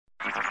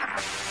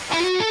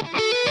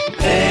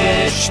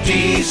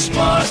HD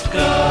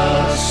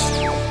Smartcast.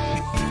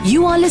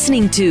 You are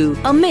listening to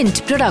a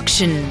Mint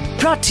production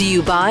brought to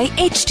you by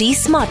HD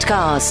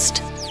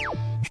Smartcast.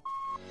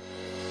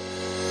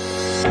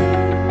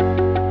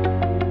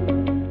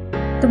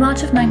 The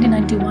March of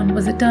 1991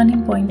 was a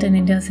turning point in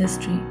India's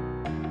history.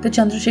 The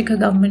Chandrasekhar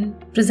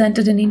government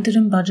presented an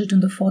interim budget on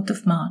the 4th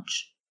of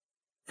March.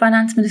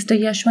 Finance Minister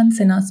Yashwant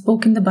Sinha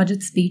spoke in the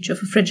budget speech of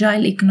a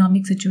fragile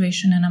economic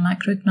situation and a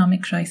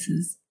macroeconomic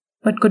crisis,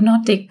 but could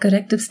not take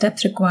corrective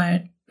steps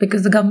required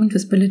because the government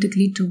was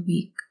politically too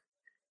weak.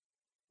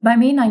 By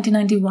May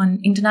 1991,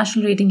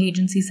 international rating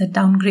agencies had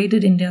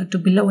downgraded India to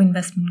below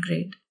investment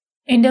grade.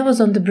 India was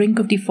on the brink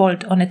of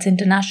default on its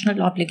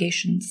international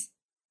obligations,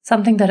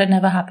 something that had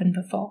never happened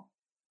before.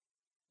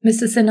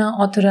 Mr. Sinha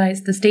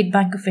authorized the State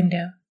Bank of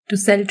India to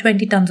sell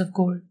 20 tons of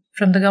gold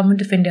from the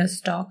Government of India's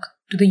stock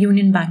to the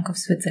Union Bank of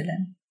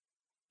Switzerland.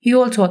 He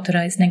also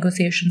authorized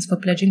negotiations for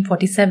pledging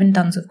 47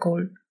 tons of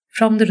gold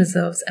from the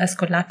reserves as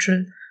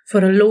collateral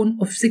for a loan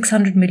of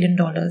 $600 million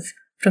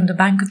from the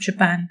Bank of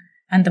Japan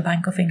and the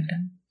Bank of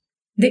England.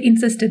 They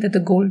insisted that the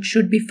gold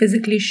should be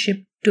physically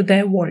shipped to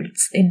their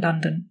vaults in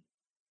London.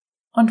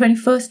 On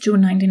 21st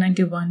June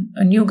 1991,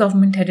 a new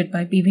government headed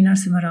by P.V.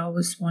 Narasimha Rao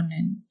was sworn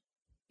in.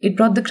 It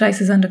brought the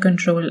crisis under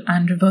control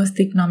and reversed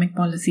the economic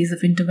policies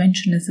of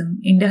interventionism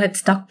India had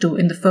stuck to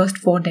in the first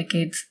 4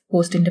 decades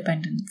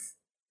post-independence.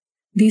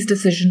 These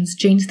decisions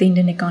changed the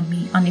Indian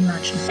economy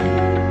unimaginably.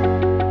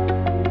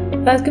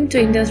 Welcome to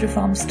India's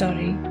Reform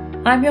Story.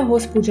 I'm your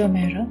host Pooja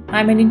Mehra.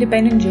 I'm an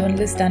independent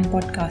journalist and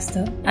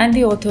podcaster and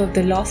the author of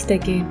The Lost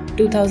Decade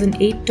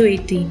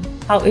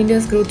 2008-18, How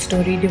India's Growth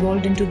Story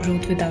Devolved into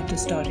Growth Without a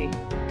Story.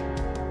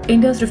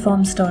 India's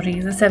Reform Story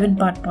is a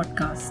 7-part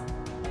podcast.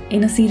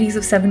 In a series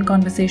of 7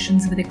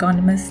 conversations with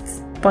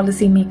economists,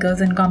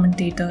 policymakers and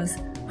commentators,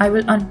 I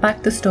will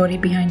unpack the story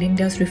behind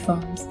India's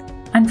reforms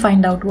and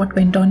find out what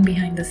went on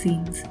behind the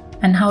scenes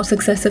and how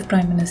successive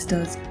prime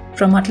ministers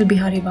from Atal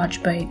Bihari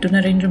Vajpayee to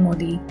Narendra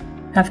Modi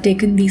have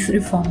taken these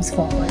reforms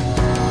forward.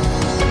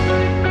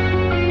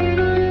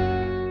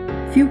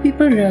 Few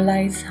people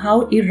realize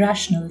how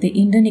irrational the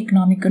Indian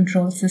economic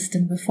control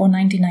system before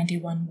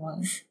 1991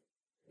 was.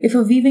 If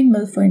a weaving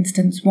mill, for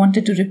instance,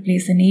 wanted to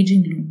replace an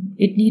aging loom,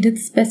 it needed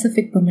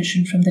specific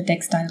permission from the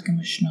Textile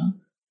Commissioner.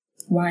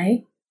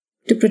 Why?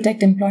 To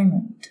protect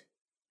employment.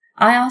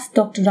 I asked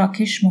Dr.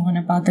 Rakesh Mohan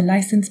about the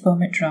license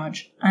permit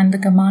Raj and the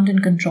command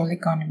and control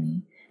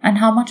economy, and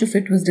how much of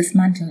it was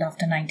dismantled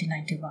after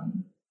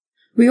 1991.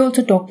 We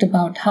also talked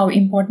about how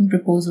important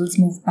proposals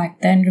moved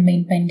back then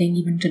remain pending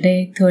even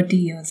today, 30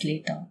 years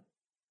later.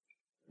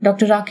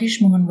 Dr. Rakesh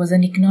Mohan was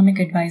an economic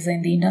advisor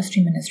in the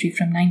Industry Ministry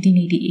from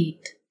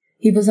 1988.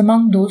 He was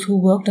among those who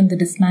worked on the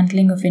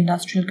dismantling of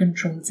industrial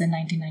controls in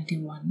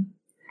 1991.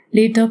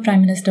 Later,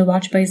 Prime Minister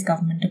Vajpayee's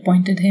government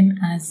appointed him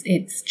as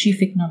its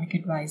chief economic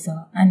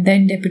advisor and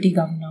then Deputy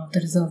Governor of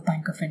the Reserve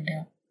Bank of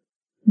India.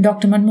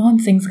 Dr. Manmohan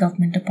Singh's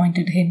government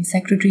appointed him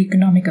Secretary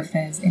Economic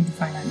Affairs in the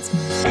Finance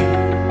Ministry.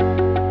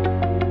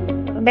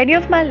 Many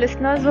of my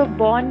listeners were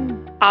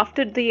born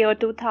after the year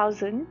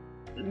 2000.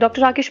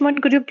 Dr. Rakesh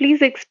Mohan, could you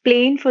please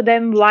explain for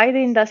them why the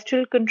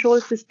industrial control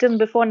system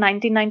before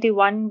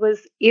 1991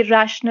 was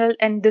irrational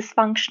and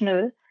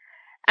dysfunctional,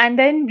 and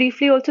then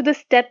briefly also the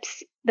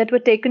steps that were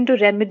taken to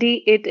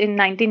remedy it in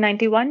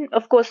 1991?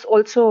 Of course,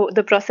 also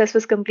the process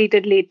was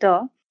completed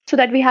later, so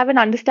that we have an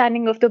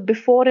understanding of the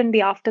before and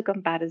the after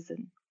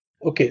comparison.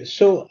 Okay,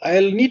 so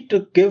I'll need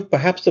to give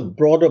perhaps a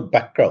broader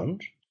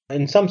background,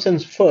 in some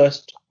sense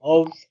first,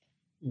 of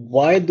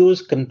why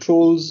those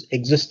controls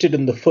existed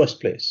in the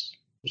first place.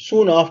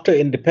 Soon after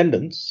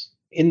independence,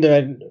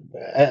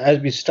 as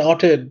we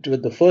started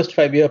with the first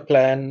 5-year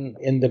plan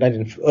in the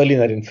early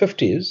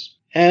 1950s,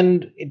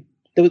 and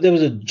there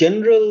was a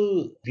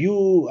general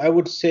view, I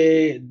would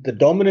say the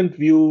dominant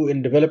view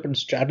in development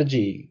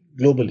strategy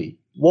globally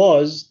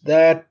was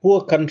that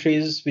poor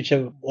countries, which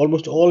have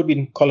almost all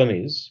been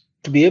colonies,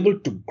 to be able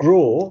to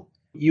grow,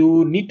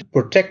 you need to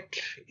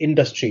protect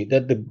industry,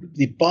 that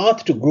the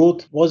path to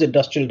growth was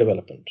industrial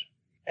development.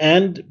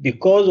 And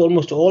because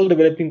almost all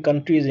developing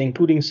countries,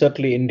 including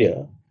certainly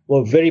India,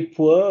 were very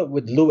poor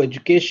with low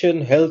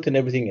education, health and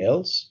everything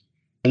else,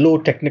 low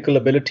technical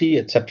ability,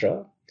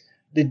 etc.,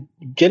 the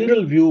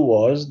general view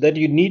was that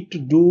you need to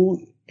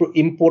do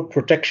import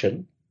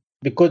protection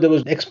because there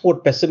was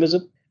export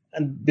pessimism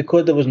and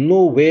because there was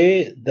no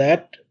way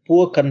that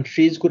poor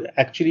countries could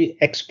actually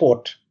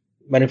export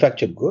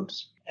manufactured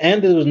goods.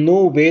 And there was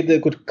no way they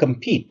could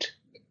compete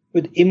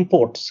with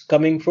imports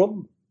coming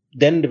from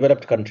then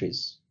developed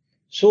countries.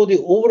 So the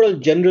overall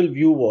general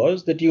view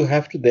was that you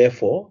have to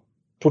therefore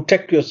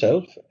protect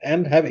yourself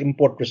and have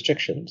import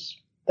restrictions.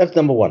 That's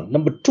number one.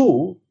 Number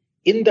two,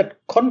 in that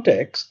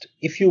context,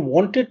 if you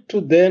wanted to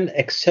then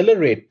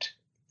accelerate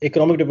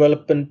economic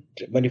development,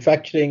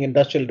 manufacturing,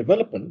 industrial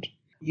development,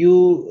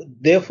 you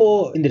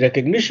therefore, in the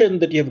recognition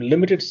that you have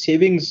limited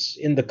savings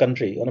in the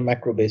country on a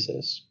macro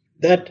basis,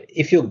 that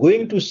if you're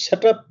going to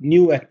set up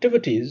new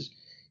activities,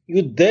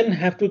 you then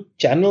have to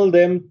channel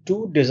them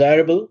to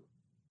desirable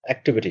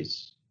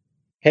activities.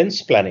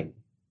 hence planning.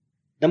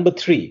 Number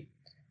three,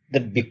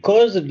 that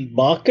because the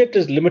market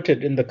is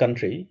limited in the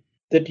country,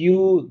 that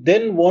you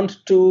then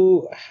want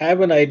to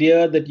have an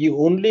idea that you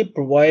only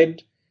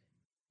provide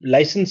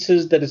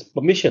licenses, that is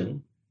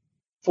permission,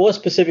 for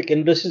specific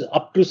industries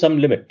up to some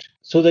limit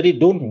so that you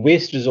don't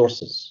waste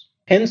resources.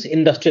 Hence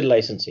industrial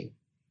licensing.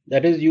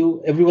 That is,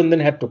 everyone then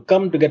had to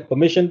come to get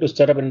permission to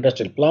set up an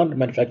industrial plant, a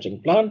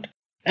manufacturing plant,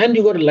 and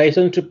you got a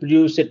license to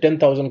produce, say,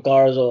 10,000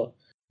 cars or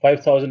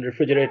 5,000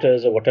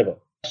 refrigerators or whatever,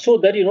 so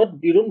that you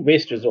don't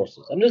waste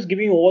resources. I'm just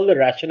giving you all the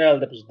rationale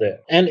that was there.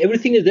 And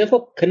everything is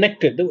therefore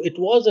connected. It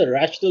was a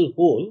rational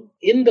whole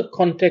in the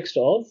context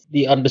of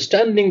the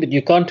understanding that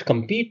you can't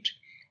compete,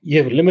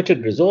 you have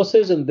limited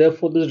resources, and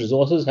therefore those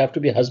resources have to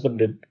be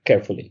husbanded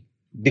carefully.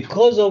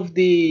 Because of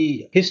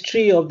the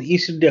history of the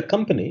East India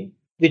Company,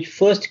 which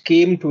first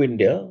came to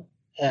India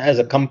as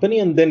a company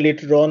and then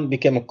later on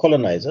became a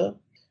colonizer,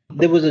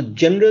 there was a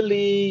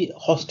generally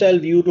hostile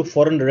view to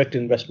foreign direct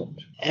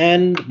investment,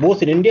 and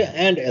both in India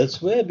and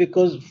elsewhere,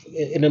 because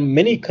in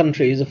many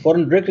countries, the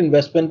foreign direct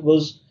investment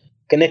was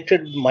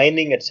connected with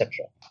mining, etc.,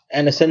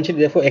 and essentially,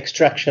 therefore,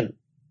 extraction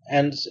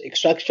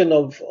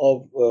of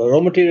raw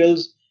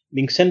materials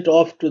being sent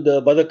off to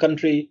the mother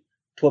country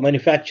to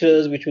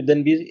manufacturers, which would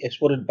then be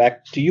exported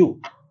back to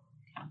you.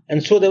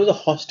 And so there was a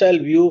hostile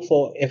view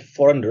for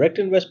foreign direct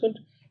investment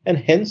and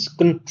hence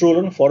control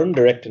on foreign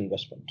direct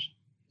investment.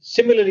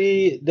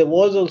 Similarly, there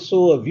was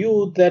also a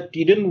view that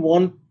you didn't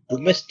want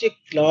domestic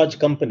large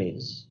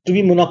companies to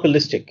be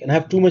monopolistic and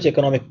have too much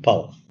economic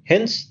power.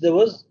 Hence, there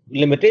was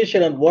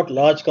limitation on what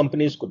large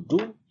companies could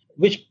do,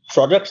 which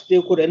products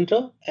they could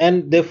enter,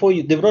 and therefore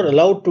they were not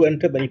allowed to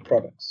enter many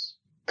products.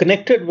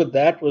 Connected with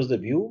that was the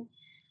view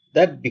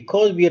that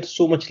because we had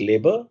so much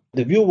labor,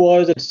 the view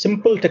was that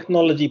simple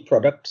technology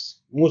products,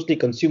 mostly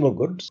consumer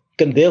goods,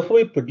 can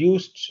therefore be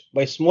produced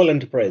by small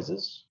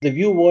enterprises. The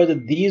view was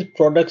that these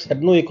products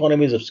had no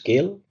economies of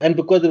scale, and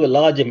because they were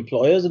large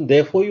employers, and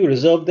therefore you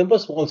reserved them for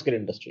small-scale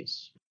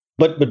industries.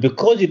 But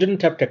because you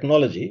didn't have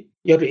technology,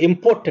 you had to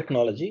import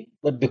technology.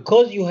 But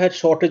because you had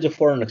shortage of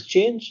foreign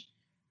exchange,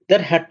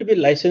 that had to be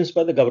licensed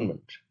by the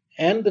government.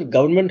 And the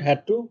government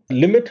had to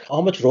limit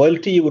how much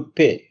royalty you would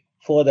pay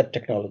for that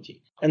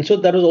technology. And so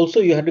that was also,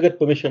 you had to get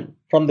permission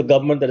from the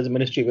government, that is the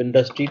Ministry of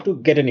Industry, to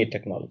get any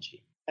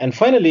technology. And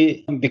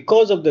finally,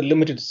 because of the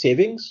limited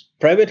savings,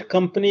 private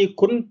company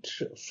couldn't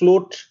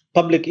float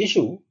public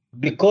issue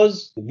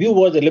because the view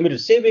was the limited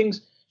savings.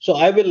 So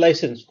I will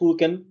license who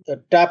can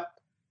tap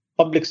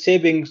public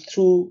savings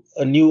through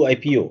a new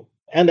IPO.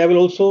 And I will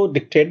also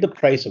dictate the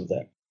price of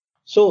that.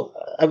 So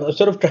I'm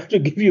sort of trying to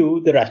give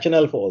you the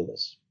rationale for all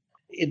this.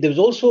 There was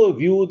also a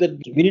view that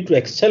we need to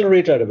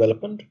accelerate our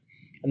development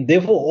and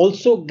therefore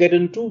also get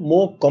into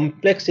more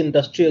complex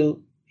industrial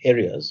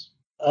areas.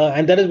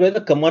 And that is where the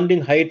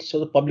commanding heights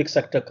of the public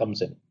sector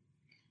comes in.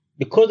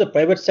 Because the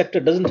private sector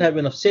doesn't have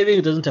enough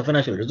savings, doesn't have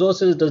financial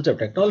resources, doesn't have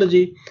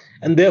technology,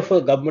 and therefore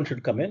government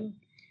should come in.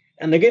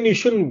 And again, you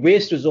shouldn't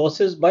waste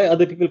resources by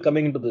other people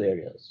coming into those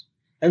areas.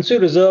 And so you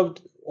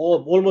reserved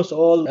almost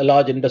all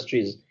large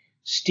industries,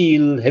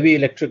 steel, heavy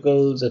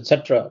electricals,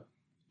 etc.,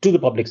 to the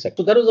public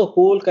sector. So that was a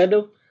whole kind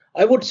of,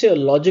 I would say, a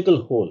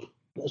logical whole.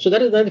 So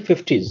that is in the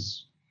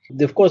 50s.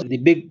 Of course, the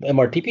big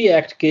MRTP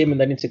Act came in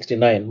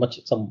 1969,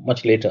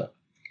 much later.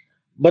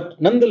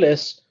 But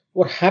nonetheless,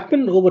 what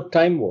happened over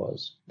time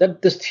was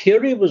that this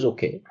theory was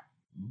okay,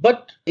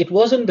 but it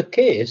wasn't the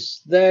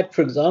case that,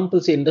 for example,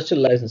 say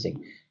industrial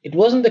licensing, it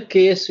wasn't the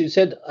case you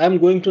said, I'm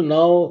going to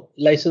now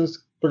license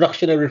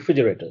production of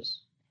refrigerators.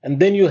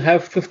 And then you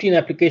have 15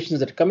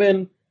 applications that come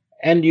in,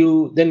 and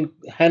you then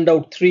hand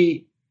out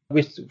 3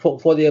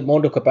 for the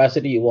amount of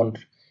capacity you want.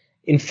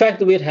 In fact,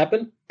 the way it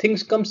happened,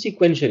 things come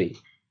sequentially.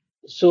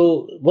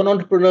 So one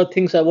entrepreneur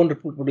thinks, I want to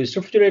produce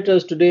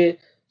refrigerators today.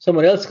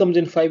 Someone else comes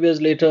in 5 years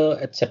later,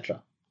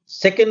 etc.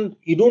 Second,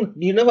 you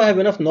never have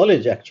enough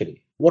knowledge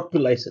actually what to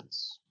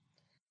license.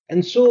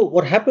 And so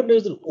what happened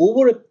is that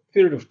over a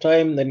period of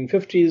time, then in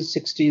 50s,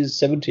 60s,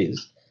 70s,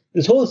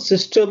 this whole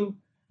system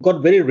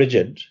got very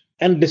rigid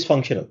and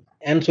dysfunctional.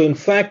 And so in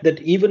fact,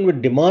 that even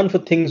when demand for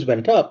things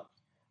went up,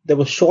 there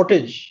was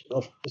shortage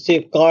of,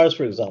 say, cars,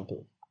 for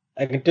example.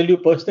 I can tell you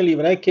personally,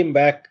 when I came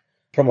back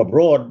from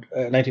abroad,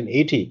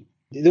 1980,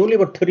 there were only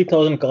about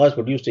 30,000 cars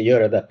produced a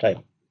year at that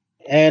time.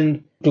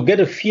 And to get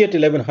a Fiat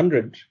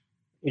 1100,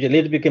 which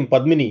later became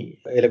Padmini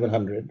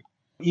 1100,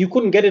 you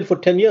couldn't get it for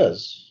 10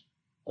 years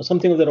or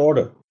something of that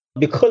order.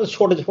 Because of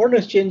shortage of foreign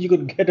exchange, you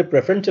could get a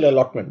preferential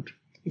allotment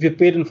if you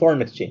paid in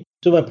foreign exchange.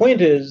 So my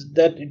point is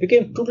that it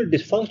became totally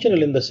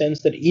dysfunctional in the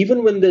sense that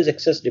even when there's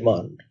excess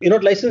demand, you're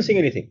not licensing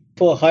anything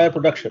for higher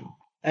production.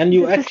 And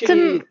you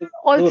actually,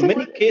 there were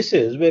many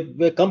cases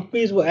where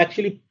companies were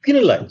actually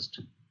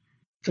penalized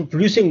for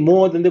producing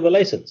more than they were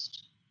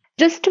licensed.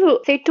 Just to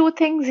say 2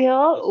 things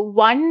here.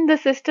 One, the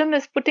system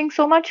is putting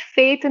so much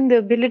faith in the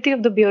ability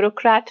of the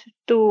bureaucrat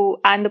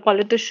and the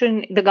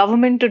politician, the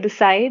government to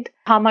decide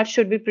how much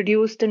should be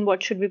produced and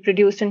what should be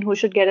produced and who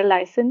should get a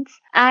license.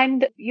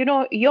 And,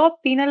 you're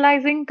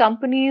penalizing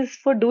companies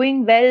for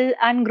doing well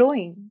and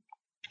growing.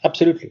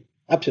 Absolutely.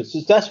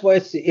 Absolutely. So that's why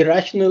it's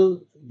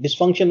irrational,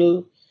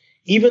 dysfunctional,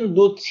 even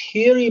though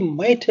theory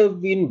might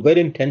have been well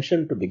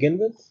intentioned to begin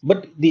with.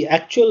 But the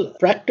actual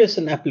practice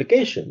and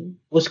application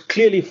was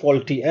clearly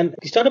faulty. And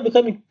it started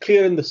becoming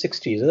clear in the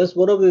 60s. And that's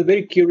one of the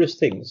very curious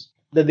things,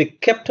 that they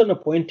kept on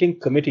appointing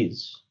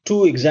committees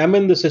to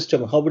examine the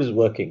system, how it is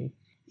working.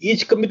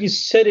 Each committee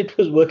said it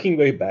was working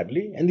very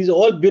badly. And these are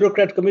all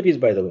bureaucrat committees,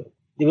 by the way.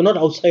 They were not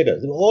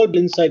outsiders. They were all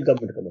inside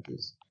government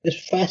committees.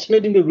 It's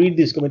fascinating to read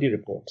these committee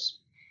reports.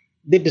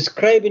 They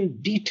describe in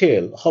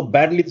detail how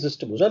badly the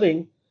system was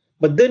running,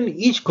 but then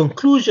each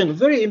conclusion,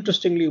 very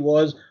interestingly,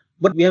 was,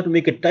 but we have to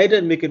make it tighter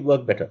and make it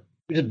work better,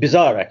 which is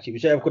bizarre, actually,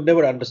 which I could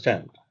never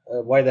understand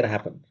why that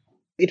happened.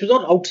 It was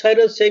not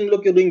outsiders saying,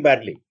 look, you're doing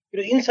badly. It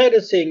was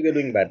insiders saying, we're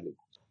doing badly.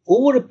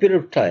 Over a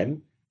period of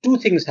time, two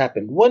things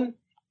happened. One,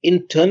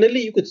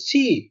 internally, you could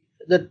see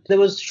that there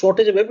was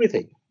shortage of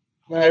everything.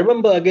 And I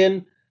remember,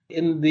 again,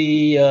 in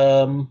the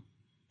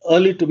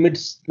early to mid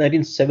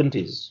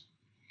 1970s,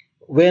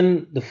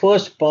 when the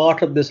first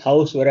part of this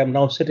house where I'm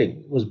now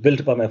sitting was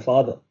built by my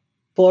father.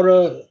 For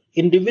an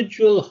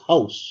individual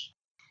house,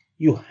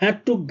 you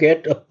had to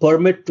get a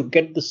permit to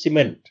get the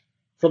cement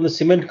from the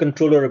Cement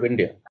Controller of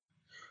India.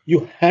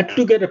 You had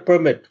to get a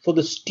permit for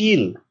the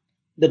steel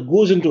that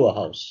goes into a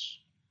house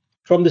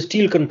from the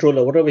steel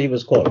controller, whatever he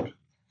was called.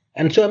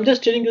 And so I'm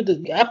just telling you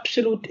the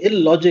absolute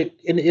illogic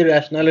and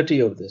irrationality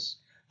of this,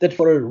 that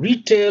for a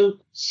retail,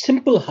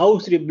 simple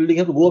house that you're building,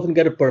 you have to go off and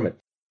get a permit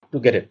to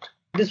get it.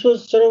 This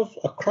was sort of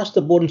across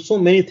the board in so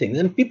many things,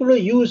 and people are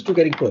used to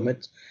getting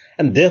permits,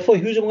 and therefore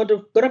huge amount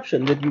of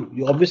corruption. That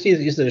you obviously,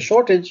 is there a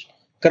shortage,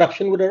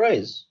 corruption would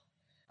arise.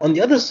 On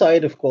the other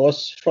side, of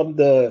course, from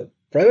the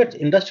private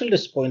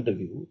industrialist point of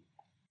view,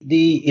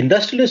 the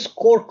industrialist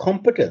core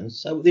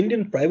competence, the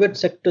Indian private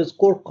sector's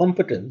core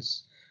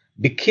competence,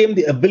 became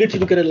the ability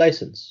to get a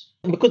license,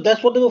 because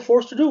that's what they were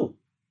forced to do.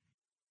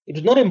 It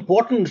was not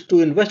important to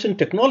invest in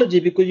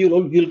technology because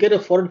you'll get a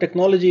foreign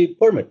technology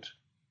permit.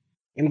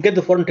 And get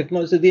the foreign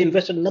technology. So they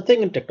invested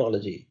nothing in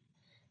technology.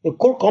 The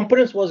core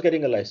competence was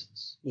getting a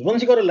license.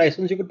 Once you got a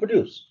license, you could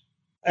produce.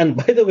 And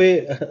by the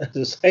way, as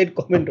a side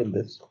comment on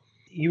this,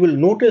 you will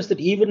notice that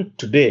even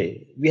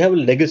today, we have a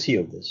legacy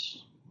of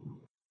this.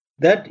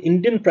 That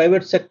Indian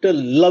private sector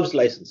loves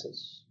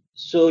licenses.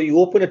 So you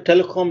open a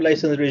telecom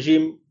license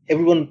regime,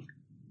 everyone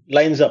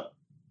lines up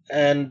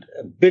and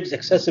bids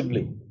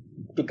excessively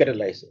to get a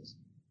license.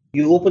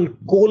 You open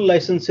coal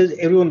licenses,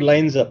 everyone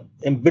lines up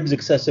and bids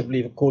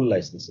excessively for coal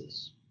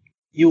licenses.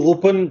 You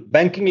open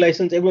banking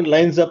license, everyone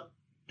lines up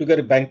to get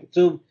a bank.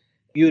 So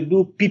you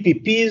do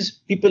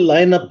PPPs, people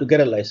line up to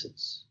get a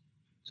license.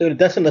 So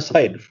that's an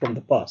aside from the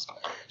past.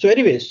 So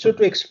anyway, so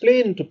to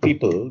explain to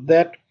people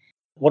that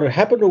what had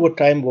happened over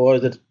time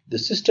was that the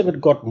system had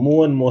got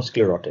more and more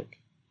sclerotic.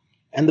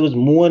 And there was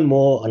more and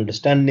more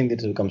understanding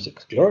that it becomes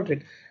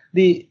sclerotic.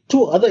 The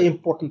two other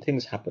important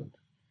things happened.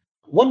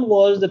 One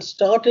was that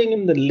starting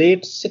in the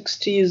late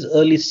 60s,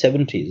 early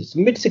 70s,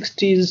 mid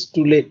 60s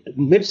to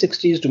mid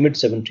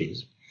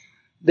 70s,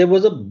 there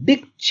was a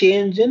big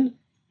change in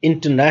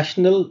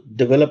international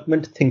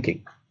development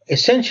thinking.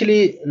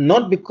 Essentially,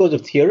 not because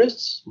of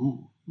theorists,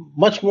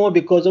 much more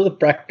because of the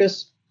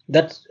practice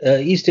that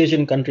East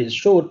Asian countries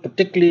showed,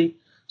 particularly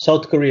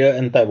South Korea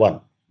and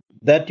Taiwan,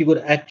 that you could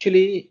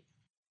actually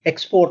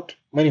export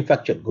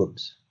manufactured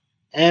goods.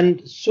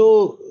 And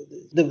so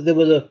there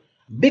was a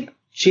big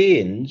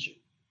change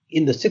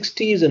in the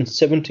 60s and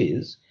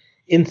 70s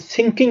in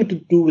thinking to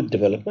do with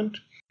development,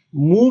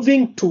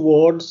 moving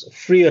towards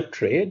freer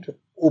trade,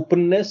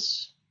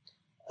 openness,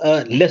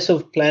 less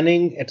of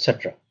planning,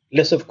 etc.,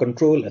 less of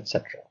control,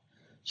 etc.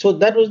 So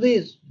that was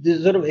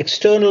the sort of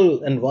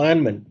external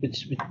environment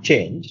which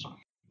changed,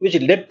 which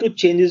led to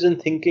changes in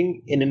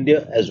thinking in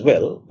India as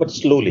well, but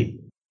slowly.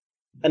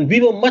 And we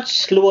were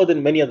much slower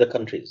than many other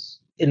countries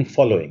in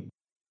following.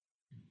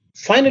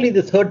 Finally,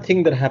 the third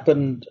thing that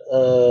happened,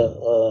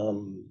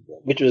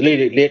 which was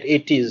late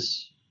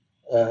 80s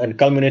and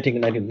culminating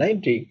in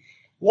 1990,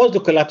 was the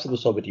collapse of the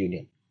Soviet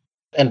Union.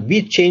 And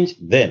we changed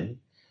then.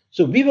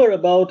 So we were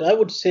about, I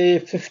would say,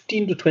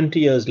 15 to 20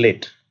 years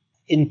late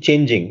in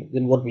changing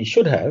than what we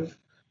should have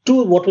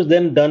to what was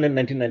then done in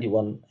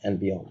 1991 and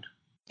beyond.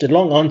 It's a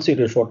long answer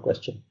to a short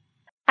question.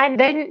 And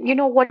then,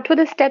 what were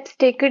the steps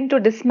taken to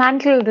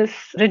dismantle this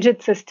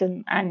rigid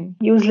system and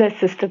useless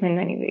system in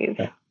many ways?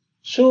 Yeah.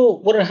 So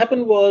what had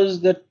happened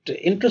was that,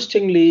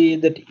 interestingly,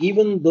 that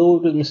even though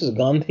it was Mrs.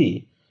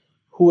 Gandhi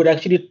who had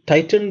actually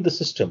tightened the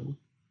system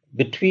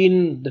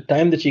between the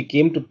time that she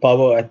came to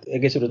power, I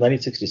guess it was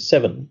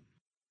 1967,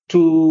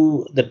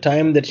 to the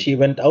time that she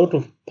went out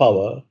of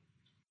power,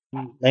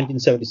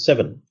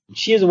 1977,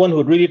 she is the one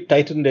who really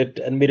tightened it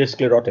and made it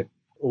sclerotic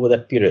over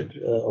that period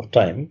of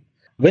time.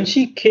 When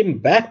she came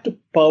back to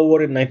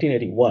power in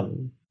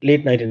 1981,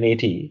 late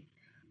 1980,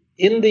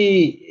 in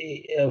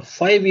the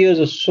 5 years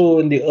or so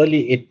in the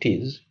early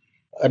 80s,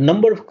 a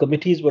number of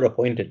committees were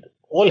appointed,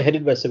 all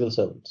headed by civil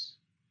servants,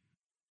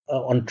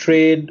 on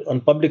trade,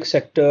 on public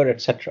sector,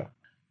 etc.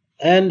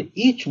 And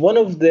each one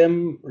of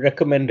them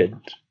recommended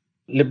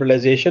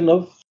liberalization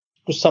of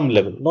to some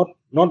level.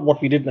 Not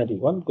what we did in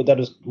 91, because that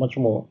was much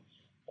more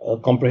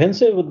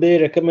comprehensive, but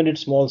they recommended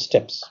small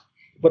steps.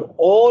 But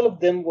all of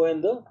them were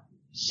in the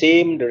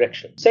same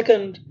direction.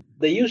 Second,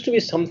 there used to be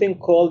something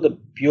called the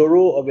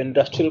Bureau of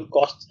Industrial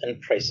Costs and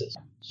Prices.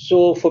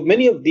 So for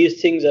many of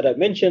these things that I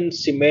mentioned,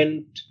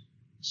 cement,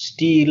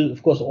 steel,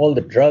 of course, all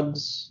the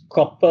drugs,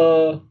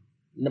 copper,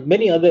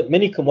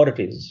 many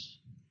commodities,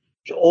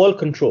 which are all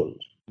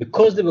controlled.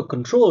 Because they were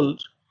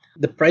controlled,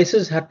 the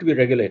prices had to be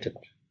regulated.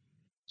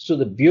 So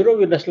the Bureau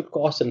of Industrial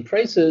Costs and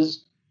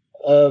Prices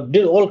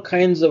did all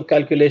kinds of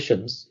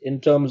calculations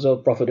in terms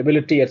of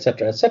profitability,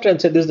 etc.,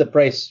 and said this is the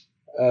price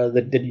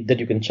that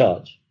you can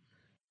charge.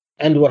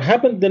 And what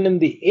happened then in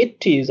the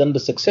 80s under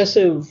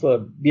successive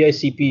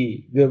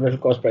BICP, Bureau of Industrial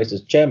Cost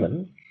Prices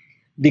chairman,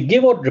 they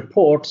gave out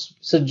reports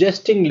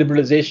suggesting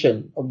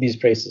liberalization of these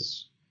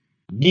prices,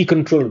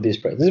 decontrol of these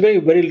prices. This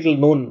is very little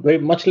known, very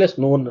much less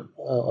known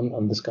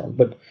on this count.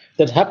 But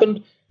that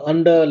happened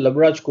under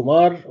Lavraj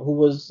Kumar, who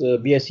was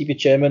BICP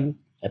chairman,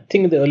 I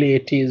think in the early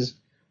 80s,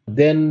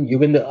 then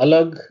Yugender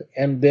Alag,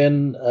 and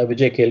then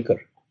Vijay Kelkar.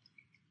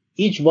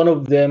 Each one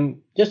of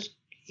them,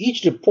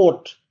 each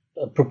report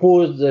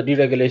proposed the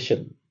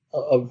deregulation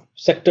of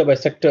sector by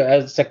sector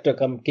as the sector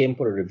came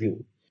for a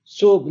review.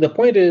 So the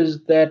point is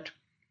that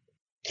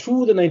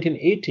through the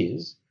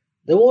 1980s,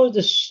 there was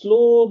this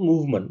slow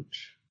movement.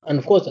 And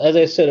of course, as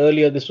I said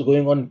earlier, this was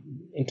going on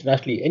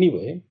internationally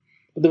anyway,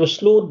 but there was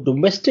slow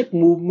domestic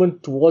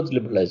movement towards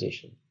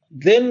liberalization.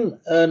 Then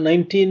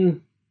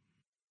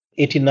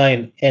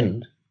 1989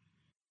 end,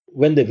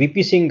 when the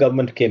VP Singh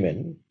government came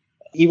in,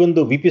 even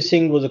though VP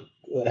Singh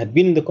had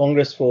been in the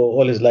Congress for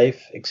all his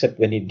life, except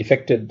when he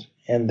defected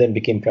and then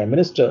became Prime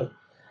Minister,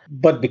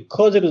 but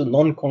because it was a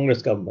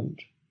non-Congress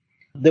government,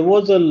 there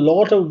was a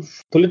lot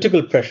of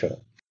political pressure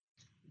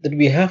that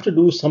we have to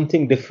do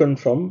something different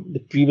from the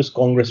previous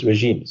Congress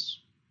regimes.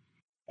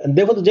 And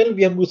therefore, the general,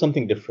 we have to do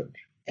something different.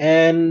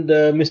 And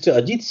Mr.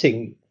 Ajit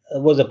Singh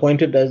was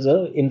appointed as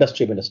an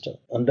industry minister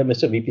under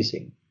Mr. VP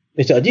Singh.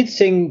 Mr. Ajit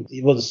Singh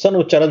was the son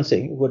of Charan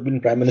Singh, who had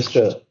been Prime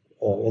Minister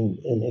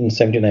in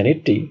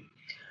 79-80.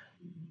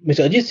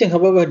 Mr. Ajit Singh,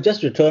 however, had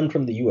just returned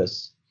from the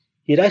US.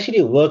 He had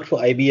actually worked for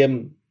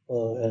IBM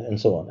and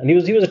so on. And he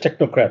was a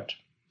technocrat.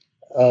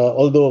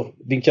 Although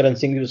being Charan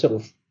Singh, he was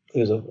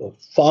a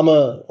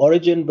farmer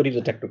origin, but he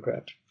was a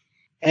technocrat.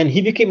 And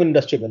he became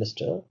industry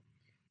minister.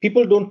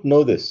 People don't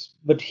know this,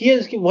 but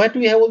why do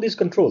we have all these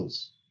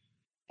controls?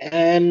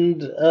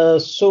 And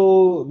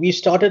so we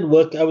started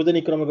work. I was an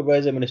economic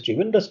advisor, Ministry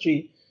of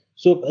Industry.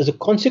 So as a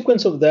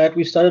consequence of that,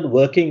 we started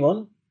working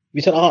on.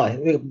 We said,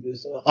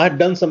 I'd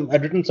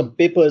written some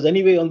papers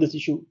anyway on this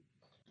issue.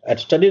 I'd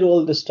studied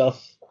all this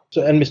stuff.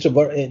 So, and Mr.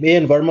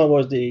 A.N. Verma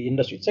was the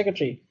industry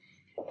secretary.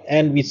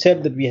 And we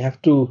said that we have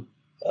to,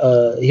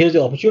 here's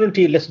the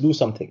opportunity, let's do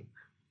something.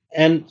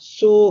 And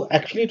so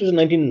actually it was in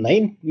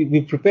 1990,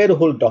 we prepared a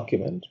whole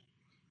document.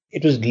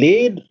 It was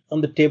laid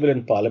on the table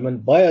in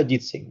Parliament by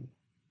Ajit Singh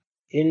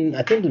in,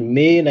 I think,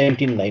 May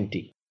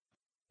 1990.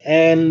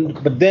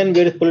 But then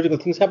various political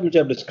things happened, which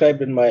I've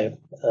described in my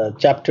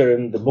chapter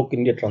in the book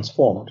India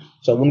Transformed.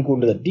 So I won't go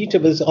into the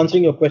detail, but it's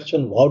answering your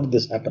question, how did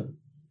this happen?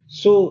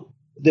 So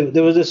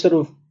there was a sort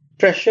of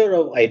pressure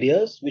of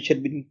ideas which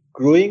had been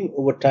growing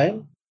over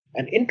time,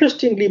 and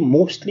interestingly,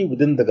 mostly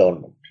within the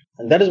government.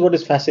 And that is what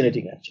is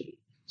fascinating, actually.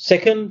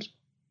 Second,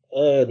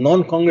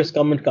 non-Congress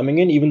government coming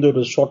in, even though it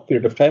was a short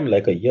period of time,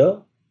 like a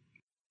year.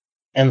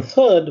 And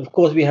third, of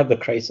course, we have the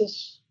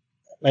crisis,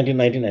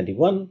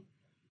 1990-91.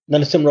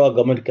 Narasimha Rao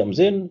government comes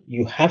in.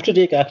 You have to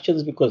take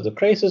actions because the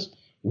crisis,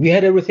 we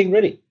had everything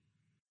ready.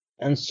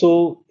 And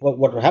so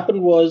what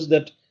happened was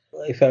that,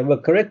 if I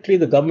remember correctly,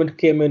 the government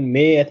came in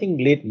May, I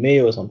think late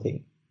May or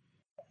something.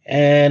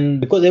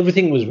 And because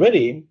everything was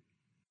ready,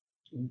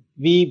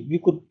 we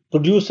could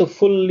produce a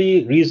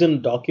fully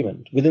reasoned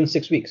document within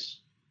 6 weeks,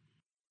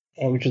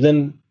 which was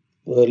then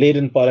laid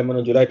in Parliament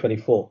on July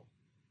 24,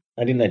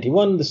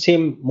 1991. The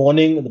same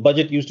morning, the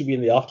budget used to be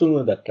in the afternoon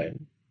at that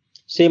time.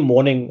 Same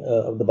morning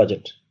of the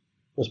budget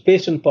was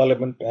placed in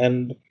Parliament,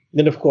 and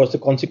then, of course, the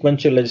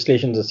consequential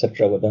legislations,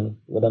 etc., were done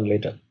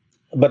later.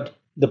 But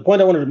the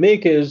point I wanted to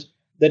make is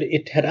that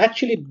it had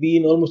actually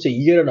been almost a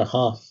year and a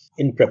half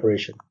in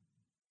preparation.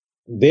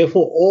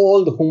 Therefore,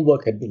 all the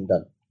homework had been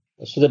done,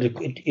 so that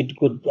it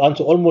could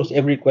answer almost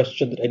every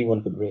question that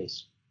anyone could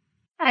raise.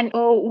 And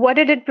what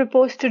did it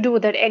propose to do?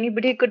 That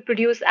anybody could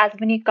produce as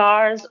many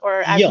cars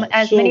or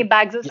as many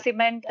bags of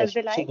cement as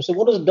they like? So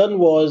what was done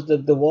was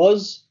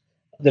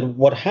that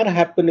what had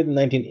happened in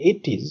the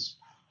 1980s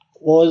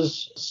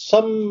was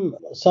some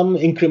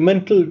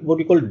incremental, what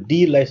we call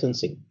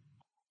de-licensing.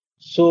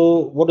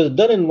 So what was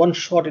done in one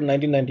shot in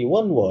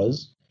 1991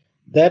 was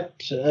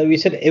that we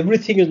said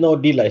everything is now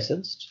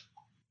de-licensed.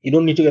 You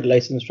don't need to get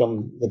license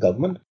from the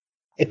government,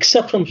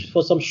 except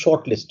for some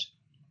short list,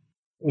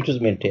 which was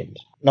maintained,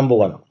 number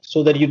one.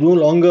 So that you no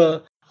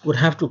longer would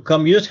have to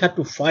come, you just had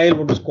to file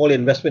what was called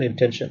investment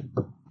intention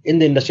in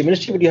the industry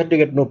ministry, but you had to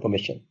get no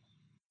permission.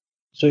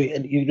 So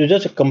it was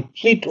just a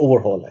complete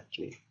overhaul,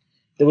 actually.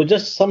 There was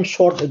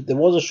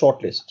a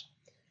short list.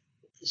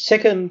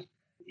 Second,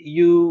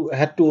 you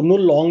had to no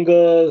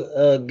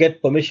longer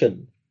get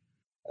permission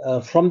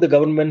from the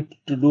government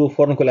to do a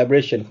foreign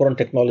collaboration, foreign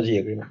technology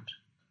agreement.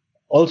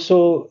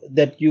 Also,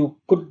 that you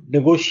could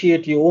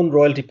negotiate your own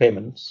royalty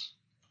payments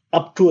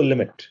up to a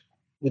limit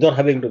without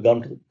having to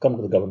come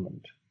to the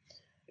government.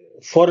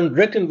 Foreign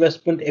direct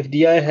investment,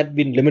 FDI, had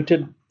been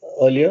limited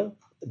earlier.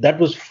 That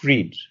was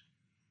freed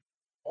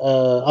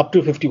up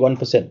to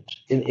 51%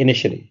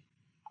 initially,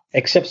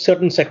 except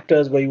certain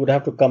sectors where you would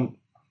have to come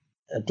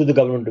to the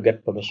government to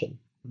get permission.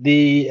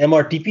 The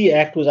MRTP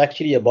Act was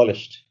actually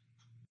abolished.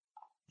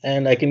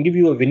 And I can give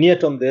you a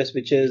vignette on this,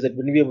 which is that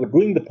when we were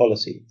doing the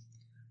policy,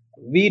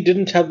 we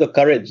didn't have the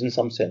courage, in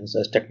some sense,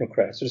 as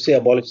technocrats, to say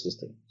abolish this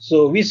thing.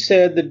 So we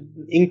said that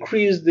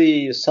increase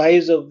the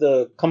size of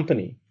the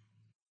company,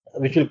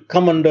 which will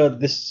come under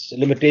this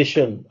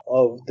limitation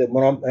of the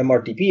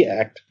MRTP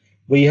Act,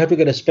 where you have to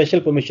get a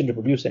special permission to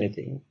produce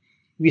anything.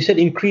 We said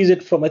increase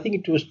it from, I think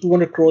it was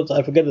 200 crores,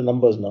 I forget the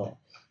numbers now.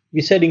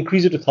 We said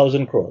increase it to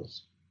 1,000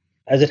 crores.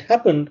 As it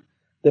happened,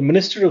 the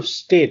Minister of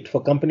State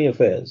for Company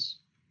Affairs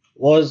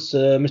was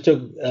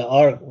Mr.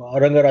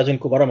 Rangarajan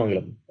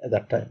Kumaramangalam at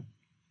that time.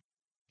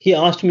 He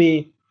asked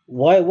me,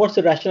 what's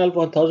the rationale for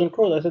 1,000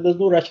 crores? I said, there's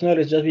no rationale,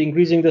 it's just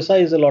increasing the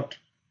size a lot.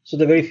 So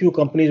the very few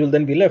companies will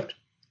then be left.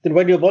 Then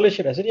why do you abolish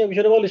it? I said, yeah, we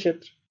should abolish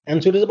it.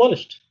 And so it is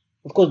abolished.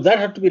 Of course, that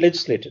had to be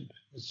legislated.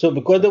 So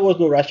because there was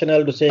no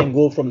rationale to saying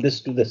go from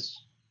this to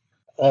this.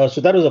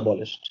 So that was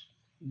abolished.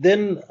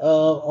 Then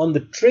on the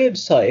trade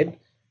side,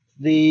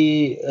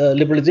 the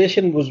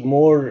liberalization was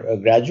more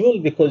gradual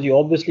because you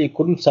obviously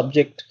couldn't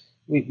subject,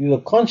 we were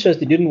conscious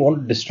they didn't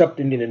want to disrupt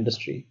Indian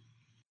industry.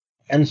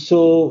 And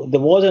so there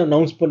was an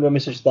announcement by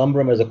Mr.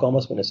 Chidambaram as a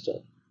commerce minister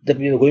that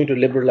we were going to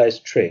liberalize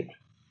trade.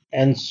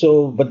 And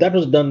so, but that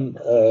was done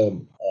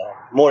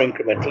more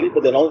incrementally,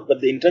 but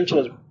the intention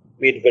was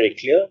made very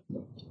clear.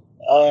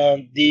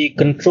 The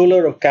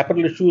controller of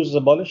capital issues was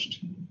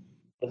abolished,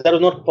 but that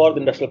was not part of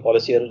the industrial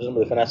policy, it was done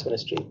by the finance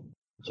ministry.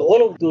 So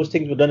all of those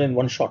things were done in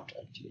one shot,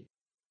 actually.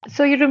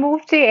 So you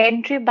removed the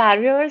entry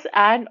barriers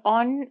and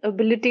on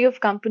ability of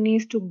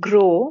companies to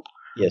grow.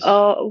 Yes.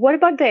 What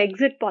about the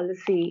exit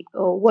policy?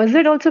 Was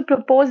it also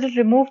proposed and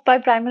removed by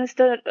Prime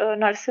Minister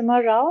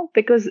Narasimha Rao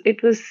because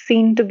it was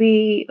seen to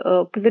be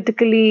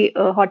politically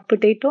a hot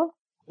potato?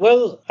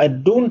 Well, I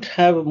don't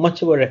have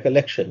much of a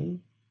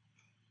recollection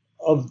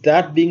of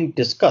that being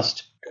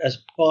discussed as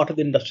part of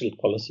the industrial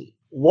policy.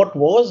 What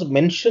was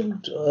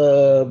mentioned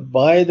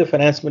by the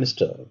finance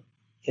minister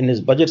in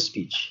his budget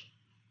speech,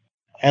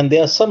 and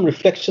there are some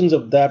reflections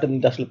of that in the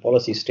industrial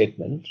policy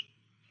statement,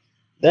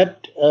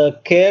 that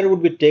care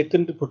would be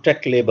taken to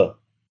protect labor.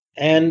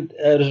 And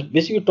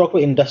basically talk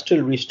about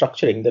industrial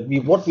restructuring, that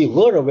what we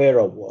were aware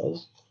of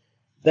was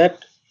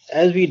that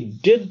as we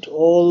did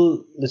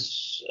all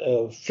this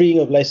freeing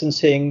of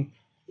licensing,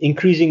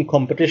 increasing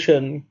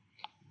competition,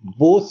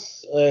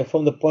 both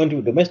from the point of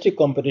view domestic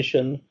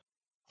competition,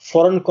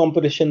 foreign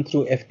competition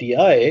through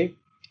FDI,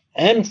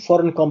 and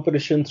foreign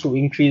competition through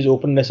increased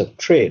openness of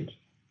trade,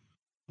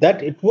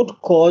 that it would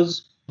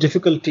cause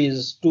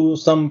difficulties to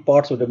some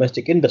parts of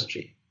domestic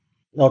industry.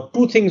 Now,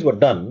 two things were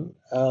done.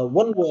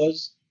 One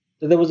was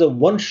that there was a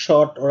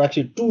one-shot or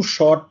actually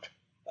two-shot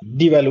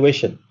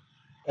devaluation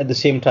at the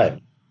same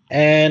time.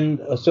 And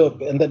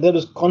that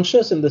was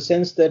conscious in the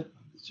sense that,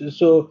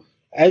 so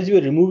as you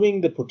were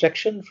removing the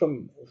protection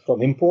from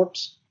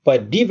imports, by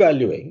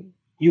devaluing,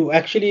 you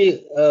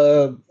actually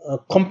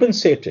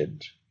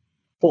compensated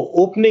for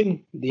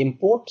opening the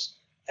imports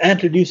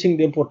and reducing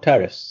the import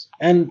tariffs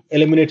and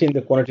eliminating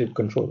the quantitative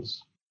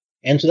controls.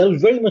 And so that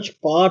was very much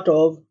part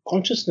of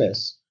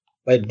consciousness.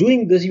 By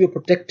doing this, you were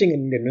protecting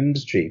Indian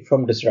industry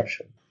from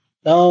disruption.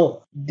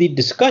 Now, the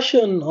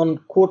discussion on,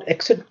 quote,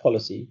 exit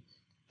policy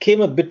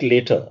came a bit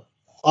later,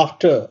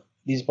 after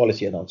these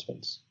policy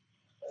announcements,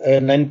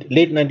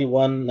 late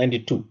 91,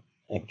 92,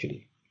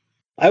 actually.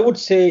 I would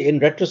say, in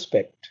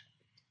retrospect,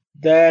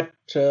 that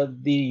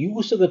the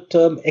use of the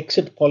term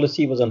exit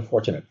policy was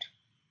unfortunate.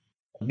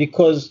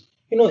 Because,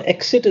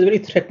 exit is very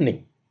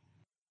threatening.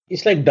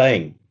 It's like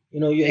dying.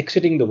 You're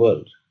exiting the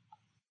world.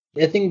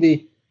 I think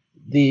the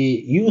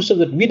use of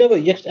that, we never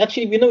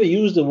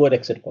used the word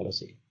exit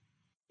policy.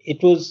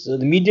 It was the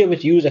media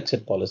which used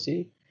exit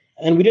policy,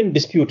 and we didn't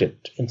dispute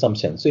it in some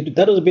sense. So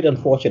that was a bit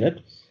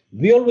unfortunate.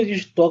 We always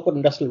used to talk about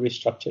industrial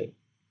restructuring.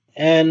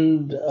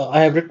 And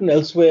I have written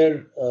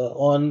elsewhere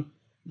on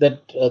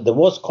that there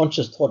was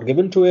conscious thought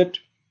given to it.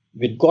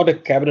 We got a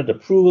cabinet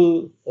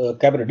approval.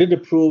 Cabinet did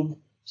approve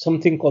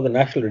something called the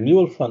National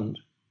Renewal Fund,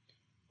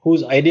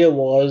 whose idea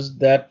was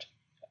that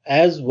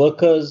as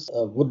workers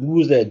would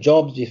lose their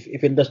jobs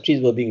if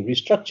industries were being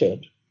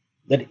restructured,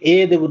 that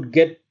A, they would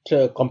get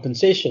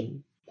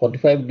compensation,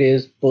 45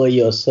 days per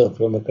year served,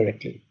 if I remember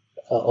correctly,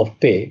 of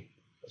pay.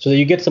 So that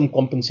you get some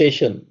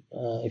compensation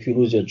if you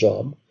lose your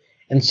job.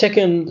 And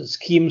second,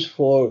 schemes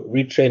for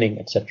retraining,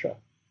 etc.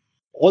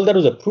 All that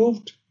was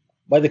approved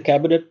by the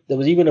cabinet. There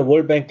was even a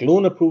World Bank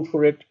loan approved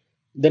for it.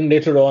 Then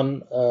later on,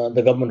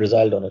 the government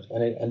resiled on it,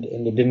 and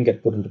it didn't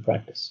get put into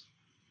practice.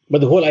 But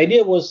the whole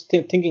idea was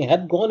thinking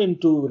had gone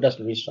into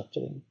industrial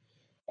restructuring.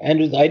 And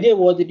the idea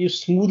was that you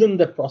smoothen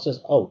that process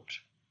out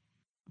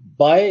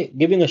by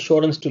giving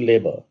assurance to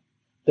labor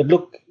that,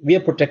 look, we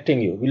are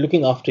protecting you, we're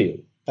looking after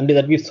you, and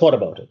that we've thought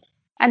about it.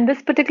 And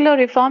this particular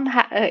reform,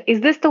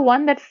 is this the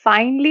one that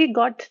finally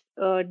got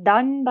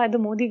done by the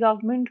Modi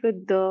government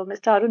with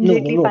Mr. Arun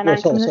Jaitley,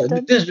 finance sorry.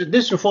 minister?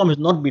 This reform has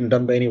not been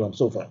done by anyone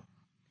so far.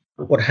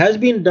 What has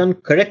been done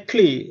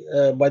correctly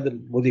by the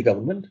Modi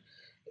government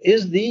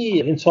is the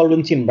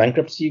insolvency and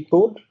bankruptcy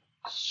code.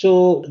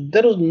 So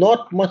there was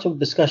not much of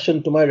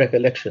discussion, to my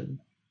recollection,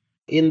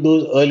 in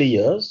those early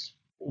years.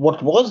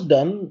 What was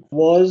done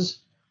was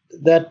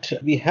that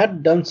we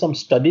had done some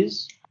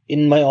studies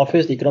in my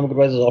office, the Economic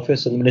Advisor's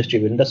Office in the Ministry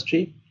of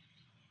Industry,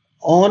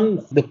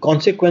 on the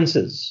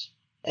consequences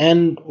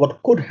and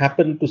what could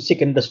happen to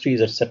sick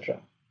industries, etc.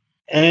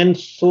 And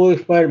so,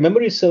 if my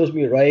memory serves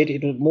me right,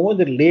 it was more in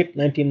the late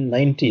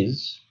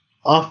 1990s.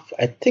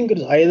 I think it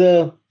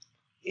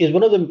was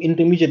one of the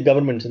intermediate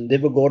governments in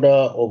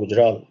Devagowda or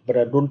Gujarat, but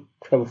I don't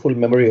have a full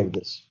memory of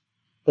this.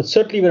 But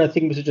certainly when I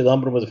think Mr.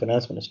 Chidambaram was the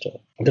finance minister,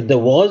 that there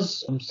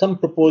was some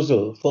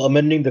proposal for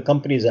amending the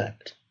Companies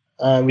Act,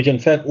 which in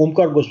fact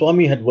Omkar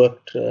Goswami had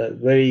worked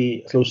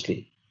very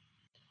closely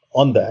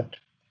on that.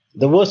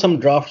 There were some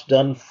drafts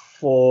done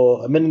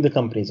for amending the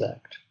Companies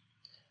Act.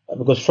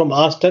 Because from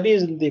our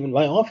studies in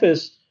my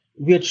office,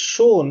 we had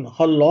shown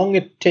how long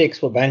it takes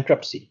for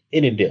bankruptcy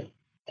in India.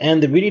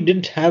 And they really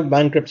didn't have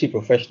bankruptcy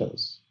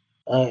professionals.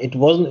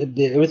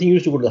 Everything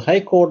used to go to the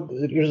High Court.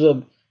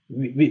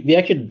 We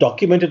actually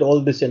documented all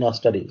this in our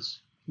studies,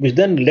 which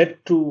then led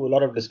to a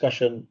lot of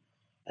discussion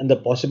and the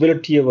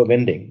possibility of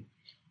amending.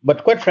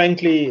 But quite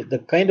frankly, the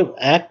kind of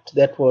act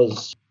that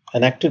was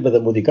enacted by the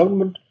Modi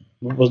government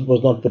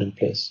was not put in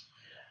place.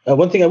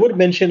 One thing I would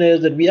mention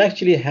is that we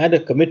actually had a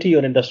committee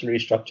on industrial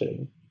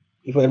restructuring,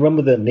 if I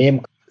remember the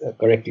name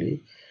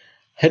correctly,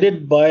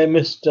 headed by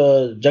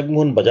Mr.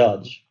 Jagmohan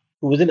Bajaj,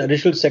 who was an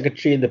additional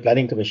secretary in the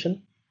Planning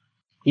Commission.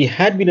 He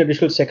had been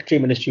additional secretary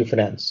in Ministry of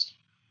Finance.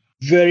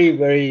 Very,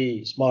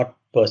 very smart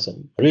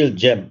person, real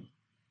gem.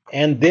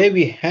 And there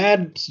we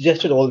had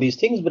suggested all these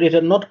things, but it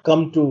had not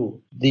come to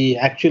the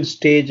actual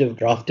stage of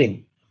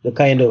drafting the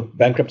kind of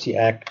Bankruptcy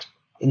Act,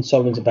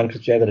 Insolvency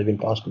Bankruptcy Act that has been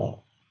passed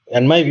now.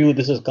 In my view,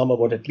 this has come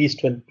about at least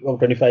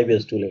 25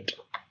 years too late.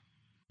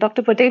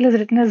 Dr. Patel has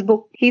written his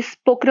book. He's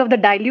spoken of the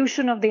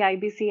dilution of the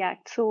IBC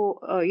Act. So,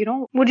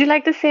 would you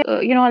like to say, a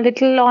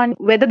little on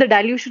whether the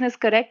dilution is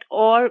correct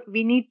or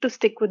we need to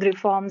stick with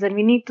reforms and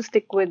we need to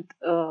stick with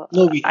No,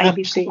 we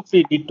IBC?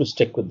 Absolutely need to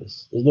stick with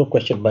this. There's no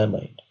question in my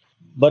mind.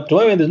 But to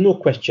my mind, there's no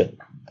question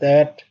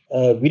that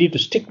we need to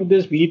stick with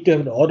this. We need to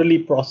have an orderly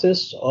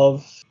process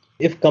of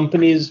if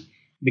companies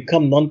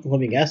become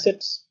non-performing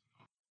assets.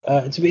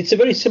 It's a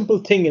very simple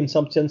thing in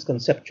some sense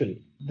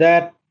conceptually,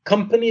 that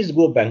companies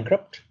go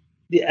bankrupt,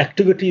 the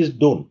activities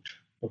don't.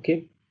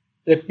 Okay,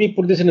 let me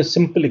put this in a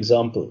simple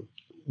example.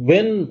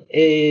 When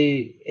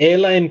a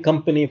airline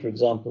company, for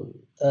example,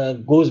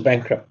 goes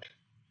bankrupt,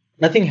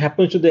 nothing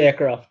happens to the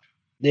aircraft.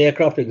 The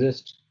aircraft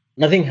exists.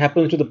 Nothing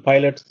happens to the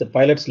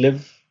pilots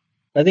live.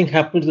 Nothing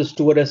happens to the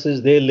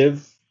stewardesses, they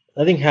live.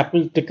 Nothing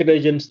happens to ticket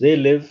agents, they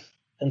live,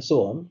 and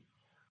so on.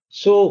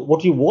 So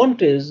what you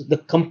want is the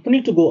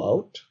company to go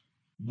out,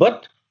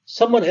 but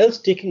someone else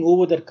taking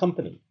over that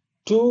company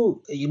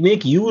to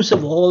make use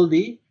of all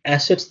the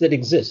assets that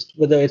exist,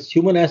 whether it's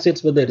human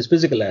assets, whether it is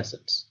physical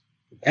assets,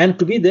 and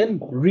to be then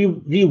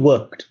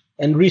reworked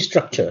and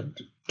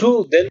restructured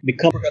to then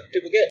become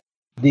productive again.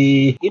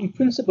 The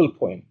in-principle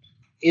point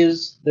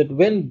is that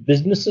when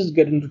businesses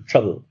get into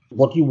trouble,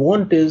 what you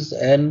want is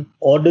an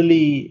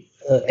orderly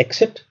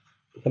exit,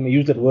 if I may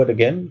use that word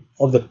again,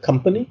 of the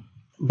company,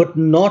 but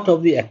not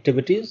of the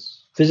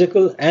activities,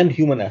 physical and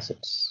human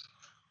assets.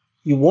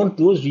 You want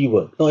those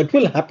reworked. Now, it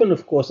will happen,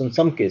 of course, in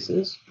some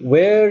cases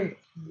where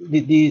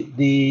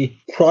the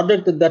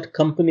product that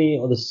company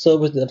or the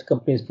service that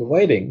company is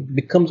providing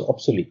becomes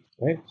obsolete,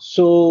 right?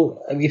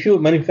 So if you're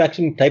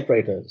manufacturing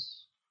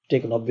typewriters,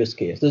 take an obvious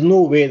case, there's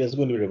no way that's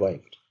going to be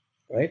revived,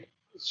 right?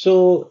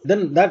 So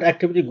then that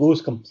activity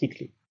goes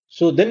completely.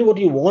 So then what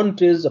you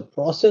want is a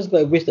process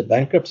by which the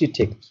bankruptcy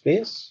takes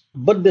place,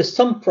 but there's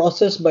some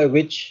process by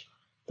which,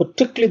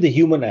 particularly the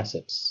human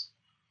assets,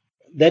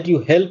 that you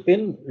help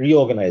in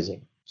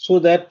reorganizing, so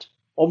that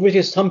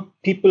obviously some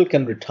people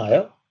can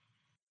retire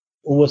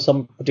over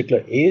some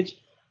particular age,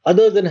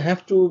 others then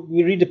have to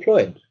be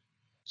redeployed.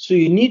 So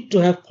you need to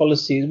have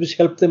policies which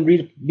help them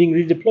being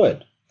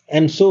redeployed.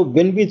 And so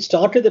when we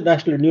started the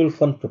National Renewal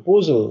Fund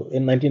proposal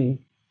in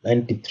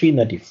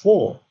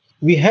 1993-94,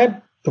 we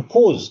had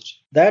proposed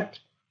that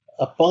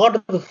a part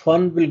of the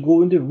fund will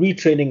go into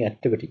retraining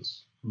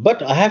activities.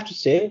 But I have to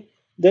say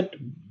that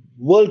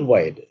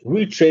worldwide,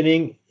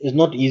 retraining is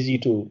not easy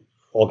to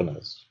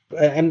organize.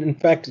 And in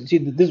fact, see,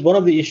 this is one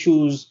of the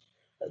issues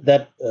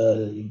that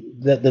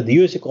the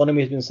US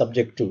economy has been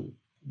subject to,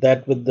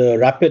 that with the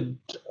rapid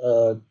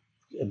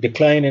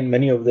decline in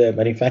many of the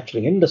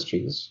manufacturing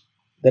industries,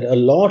 that a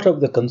lot of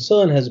the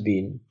concern has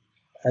been,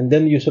 and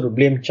then you sort of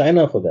blame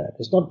China for that.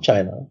 It's not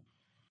China.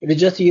 It is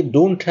just you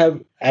don't have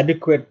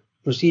adequate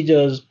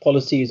procedures,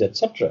 policies,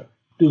 etc.,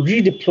 to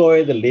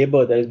redeploy the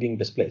labor that is being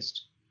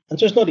displaced. And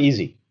so it's not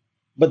easy,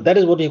 but that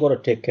is what you've got to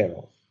take care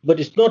of. But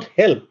it's not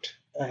helped.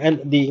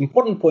 And the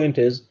important point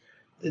is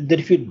that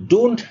if you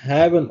don't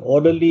have an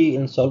orderly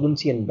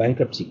insolvency and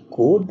bankruptcy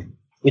code,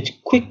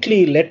 which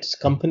quickly lets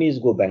companies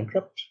go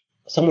bankrupt,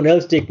 someone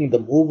else taking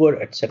them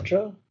over,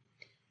 etc.,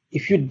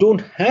 if you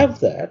don't have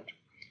that,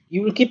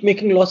 you will keep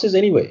making losses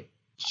anyway.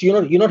 So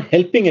you're not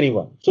helping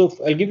anyone. So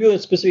I'll give you a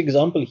specific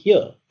example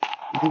here,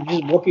 which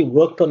is what we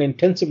worked on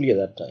intensively at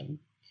that time.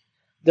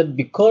 That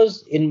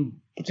because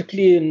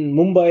particularly in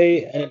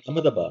Mumbai and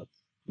Ahmedabad,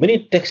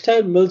 many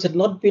textile mills had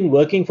not been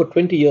working for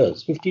 20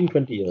 years, 15,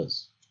 20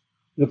 years.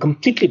 They were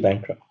completely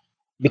bankrupt.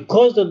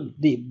 Because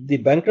the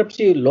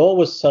bankruptcy law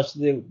was such,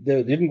 they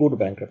didn't go to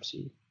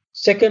bankruptcy.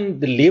 Second,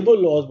 the labor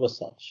laws were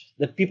such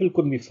that people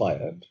couldn't be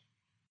fired.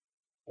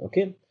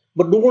 Okay,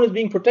 but no one was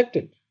being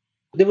protected.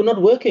 They were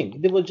not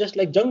working. They were just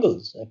like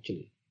jungles,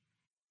 actually.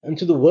 And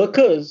so the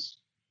workers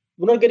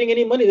were not getting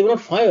any money. They were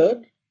not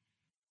fired,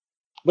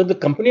 but the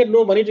company had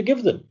no money to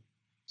give them.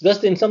 So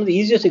that's in some of the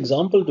easiest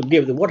example to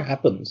give. That what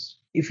happens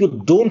if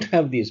you don't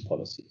have these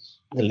policies?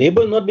 The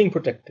labor is not being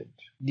protected.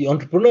 The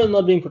entrepreneur is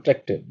not being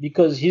protected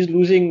because he's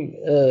losing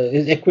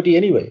his equity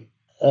anyway.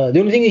 The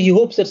only thing is he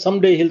hopes that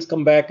someday he'll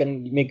come back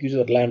and make use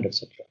of that land,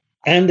 etc.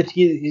 And that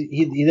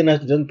he then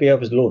doesn't pay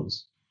off his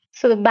loans.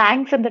 So the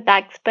banks and the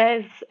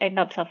taxpayers end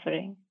up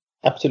suffering.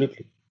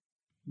 Absolutely.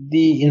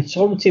 The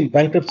Insolvency and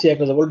Bankruptcy Act,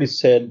 as I've already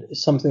said,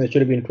 is something that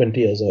should have been 20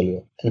 years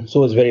earlier. And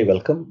so is very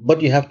welcome.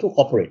 But you have to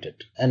operate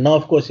it. And now,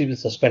 of course, it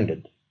is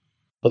suspended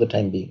for the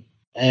time being.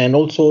 And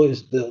also,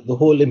 the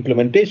whole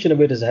implementation of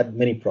it has had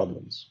many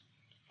problems.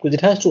 Because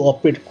it has to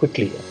operate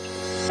quickly.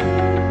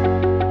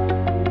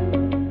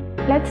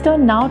 Let's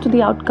turn now to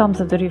the outcomes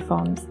of the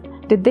reforms.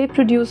 Did they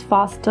produce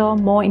faster,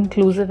 more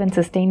inclusive and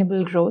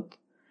sustainable growth?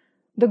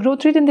 The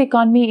growth rate in the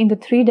economy in the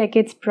 3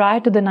 decades prior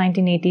to the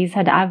 1980s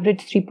had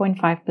averaged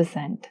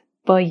 3.5%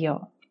 per year.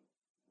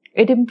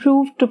 It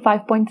improved to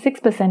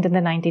 5.6% in the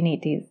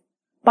 1980s,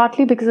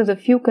 partly because of the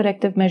few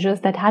corrective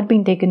measures that had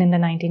been taken in the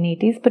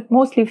 1980s, but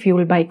mostly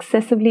fueled by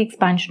excessively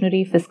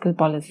expansionary fiscal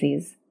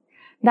policies.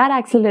 That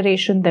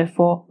acceleration,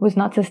 therefore, was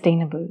not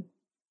sustainable.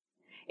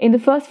 In the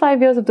first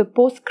 5 years of the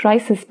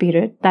post-crisis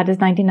period, that is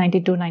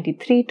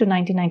 1992-93 to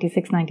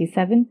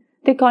 1996-97,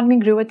 the economy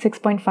grew at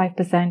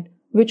 6.5%,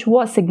 which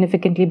was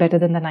significantly better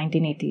than the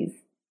 1980s.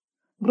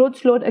 Growth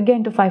slowed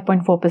again to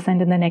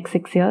 5.4% in the next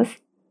 6 years,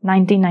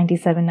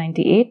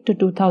 1997-98 to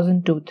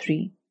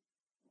 2002-03.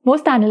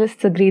 Most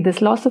analysts agree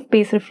this loss of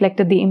pace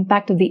reflected the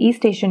impact of the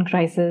East Asian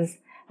crisis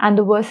and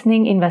the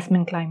worsening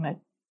investment climate.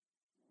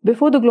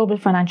 Before the global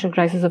financial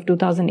crisis of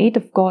 2008,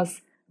 of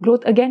course,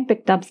 growth again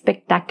picked up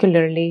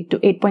spectacularly to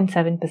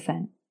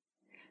 8.7%.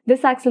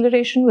 This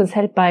acceleration was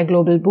helped by a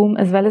global boom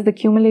as well as the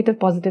cumulative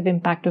positive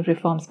impact of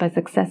reforms by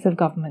successive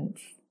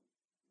governments.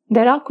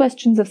 There are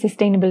questions of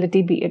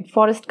sustainability, be it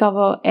forest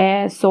cover,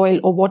 air, soil,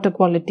 or water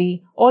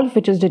quality, all of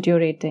which is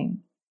deteriorating.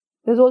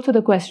 There's also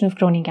the question of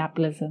crony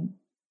capitalism.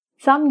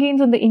 Some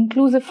gains on the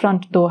inclusive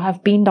front, though,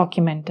 have been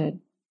documented.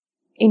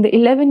 In the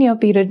 11-year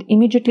period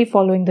immediately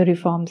following the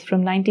reforms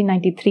from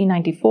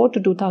 1993-94 to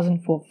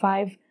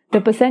 2004-05,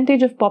 the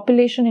percentage of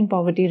population in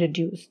poverty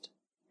reduced.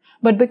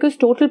 But because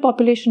total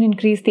population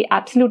increased, the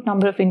absolute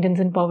number of Indians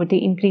in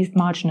poverty increased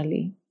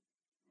marginally.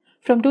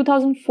 From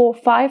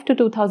 2004-05 to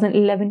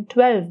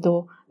 2011-12,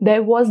 though,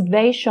 there was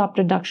very sharp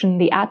reduction in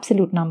the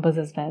absolute numbers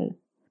as well,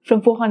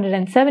 from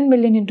 407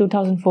 million in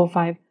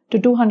 2004-05 to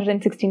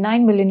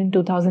 269 million in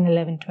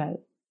 2011-12.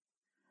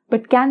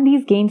 But can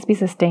these gains be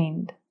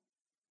sustained?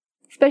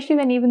 Especially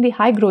when even the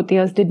high growth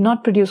years did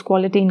not produce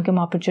quality income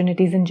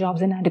opportunities and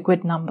jobs in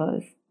adequate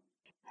numbers.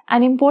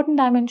 An important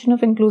dimension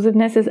of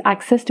inclusiveness is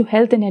access to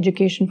health and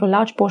education for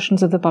large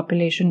portions of the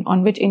population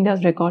on which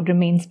India's record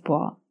remains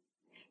poor.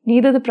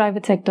 Neither the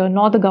private sector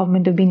nor the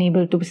government have been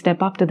able to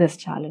step up to this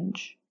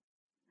challenge.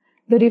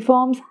 The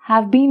reforms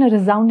have been a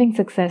resounding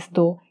success,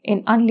 though,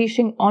 in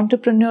unleashing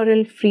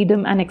entrepreneurial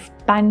freedom and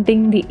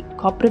expanding the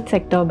corporate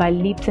sector by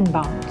leaps and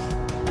bounds.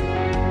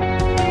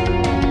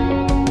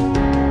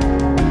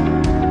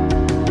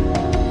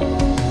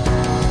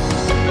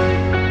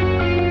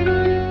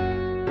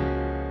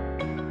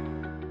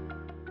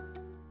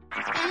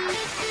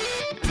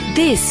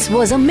 This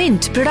was a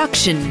Mint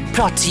production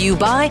brought to you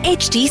by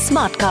HT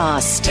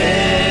Smartcast.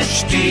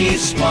 HT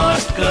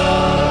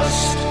Smartcast.